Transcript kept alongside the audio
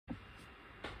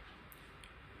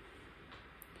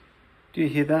Do you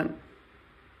hear that?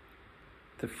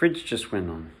 The fridge just went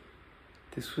on.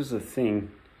 This was a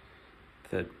thing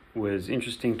that was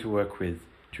interesting to work with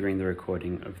during the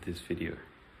recording of this video.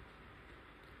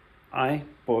 I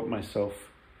bought myself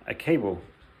a cable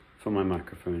for my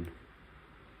microphone.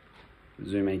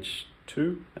 Zoom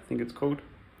H2, I think it's called.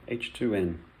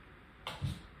 H2N.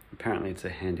 Apparently it's a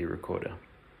handy recorder.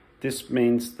 This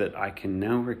means that I can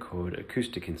now record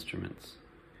acoustic instruments.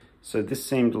 So this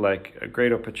seemed like a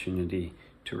great opportunity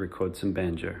to record some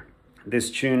banjo. This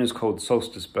tune is called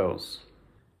Solstice Bells.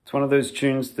 It's one of those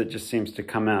tunes that just seems to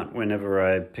come out whenever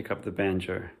I pick up the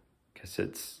banjo, because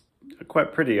it's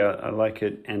quite pretty. I like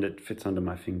it, and it fits under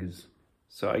my fingers.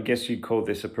 So I guess you'd call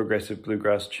this a progressive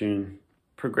bluegrass tune.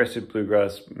 Progressive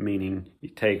bluegrass meaning you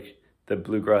take the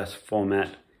bluegrass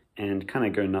format and kind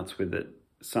of go nuts with it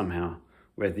somehow.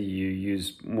 Whether you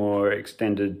use more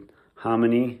extended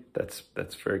harmony, that's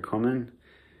very common.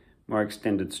 More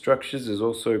extended structures is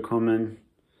also common.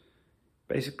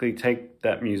 Basically take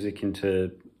that music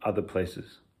into other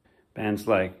places. Bands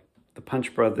like the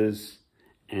Punch Brothers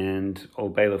and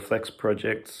old Bela Flex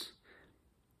projects,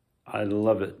 I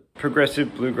love it.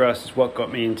 Progressive bluegrass is what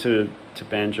got me into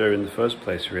banjo in the first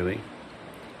place, really.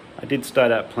 I did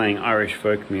start out playing Irish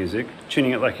folk music,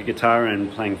 tuning it like a guitar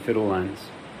and playing fiddle lines.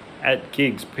 At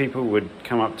gigs, people would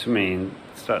come up to me and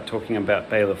start talking about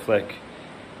Bela Fleck,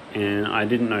 and I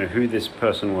didn't know who this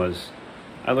person was.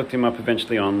 I looked him up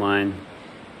eventually online,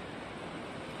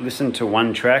 listened to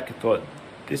one track, thought,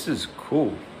 this is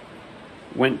cool.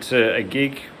 Went to a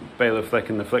gig, Bela Fleck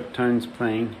and the Flecktones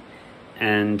playing,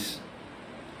 and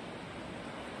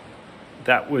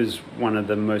that was one of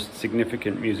the most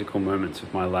significant musical moments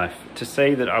of my life. To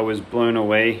say that I was blown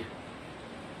away,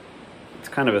 it's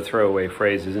kind of a throwaway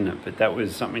phrase, isn't it? But that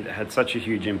was something that had such a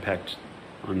huge impact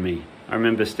on me. I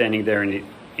remember standing there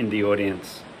in the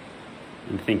audience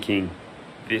and thinking,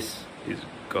 this is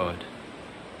God.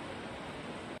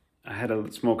 I had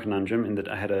a small conundrum in that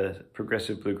I had a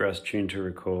progressive bluegrass tune to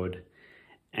record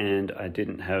and I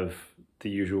didn't have the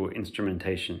usual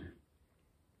instrumentation.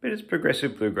 But it's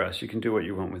progressive bluegrass, you can do what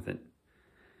you want with it.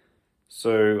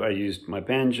 So I used my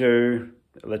banjo,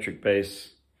 electric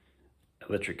bass,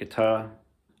 electric guitar.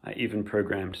 I even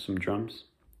programmed some drums.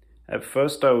 At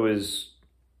first I was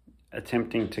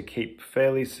attempting to keep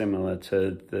fairly similar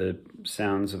to the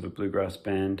sounds of a bluegrass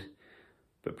band,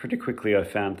 but pretty quickly I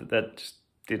found that just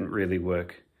didn't really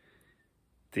work.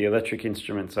 The electric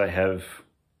instruments I have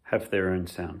their own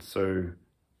sound, so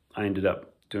I ended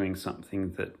up doing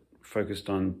something that focused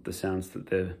on the sounds that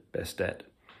they're best at,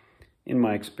 in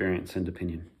my experience and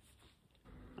opinion.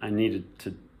 I needed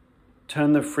to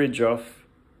turn the fridge off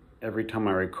every time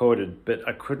I recorded, but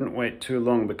I couldn't wait too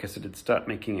long because it'd start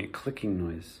making a clicking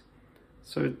noise.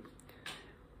 So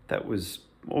that was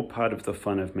all part of the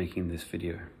fun of making this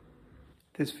video.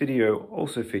 This video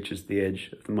also features the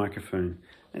edge of the microphone,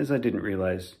 as I didn't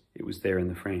realize it was there in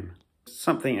the frame.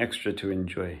 Something extra to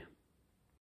enjoy.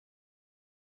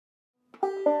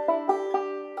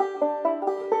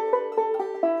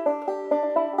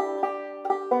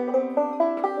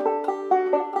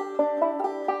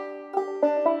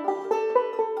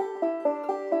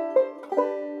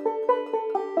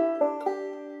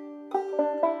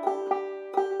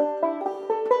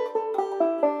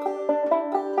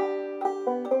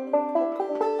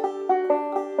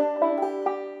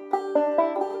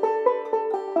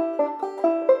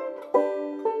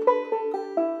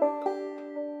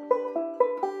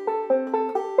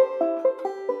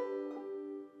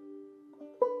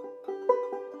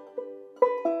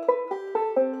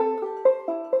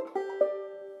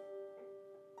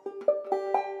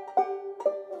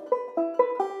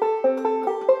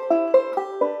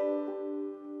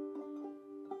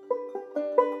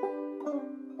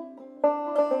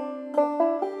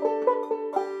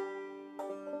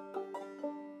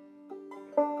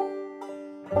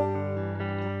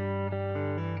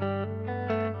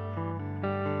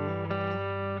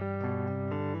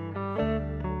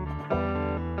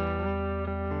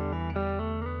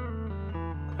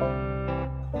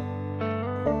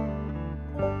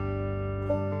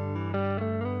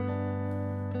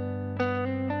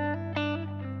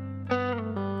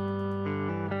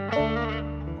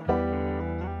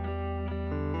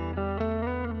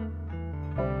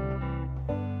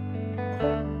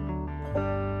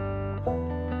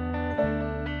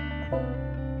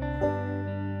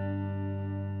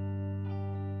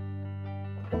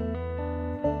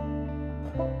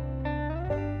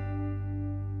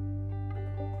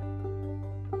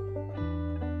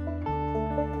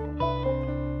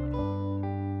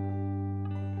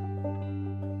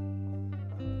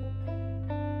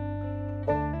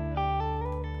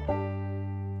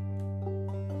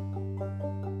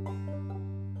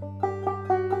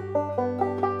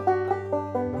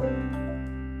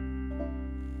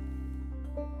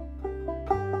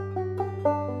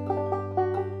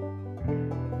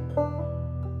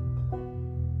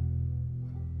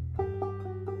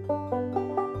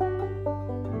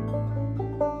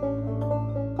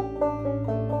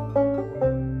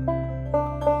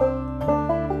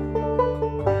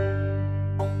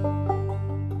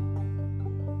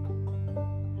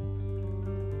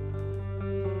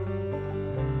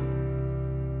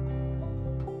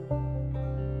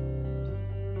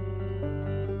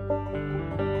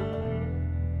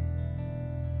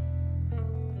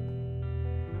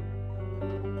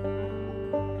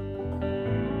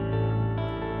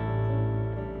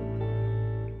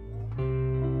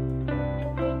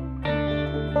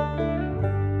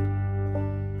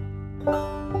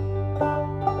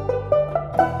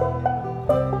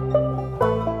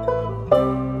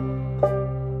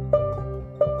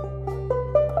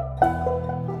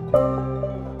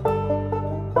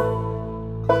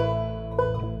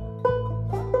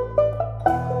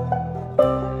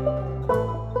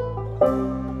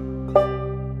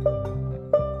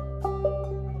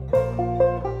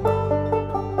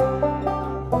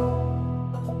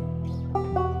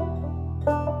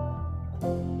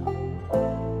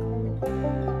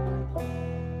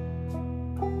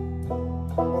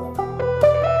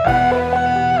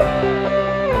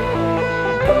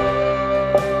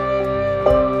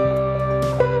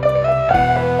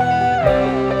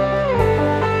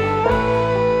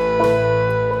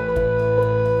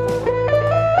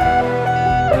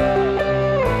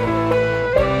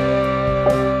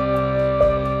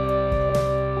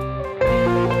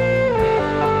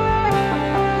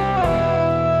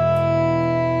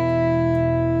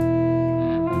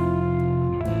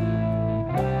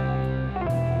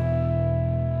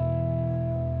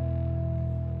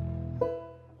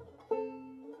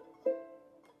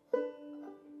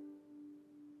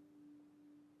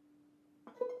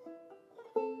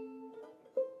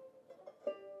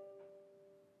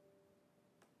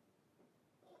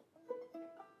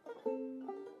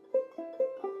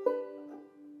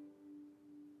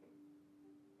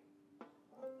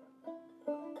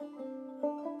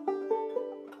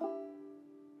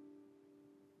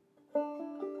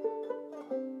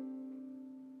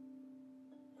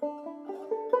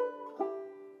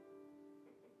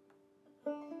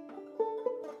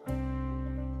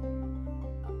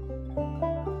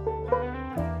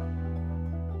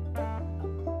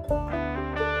 Bye.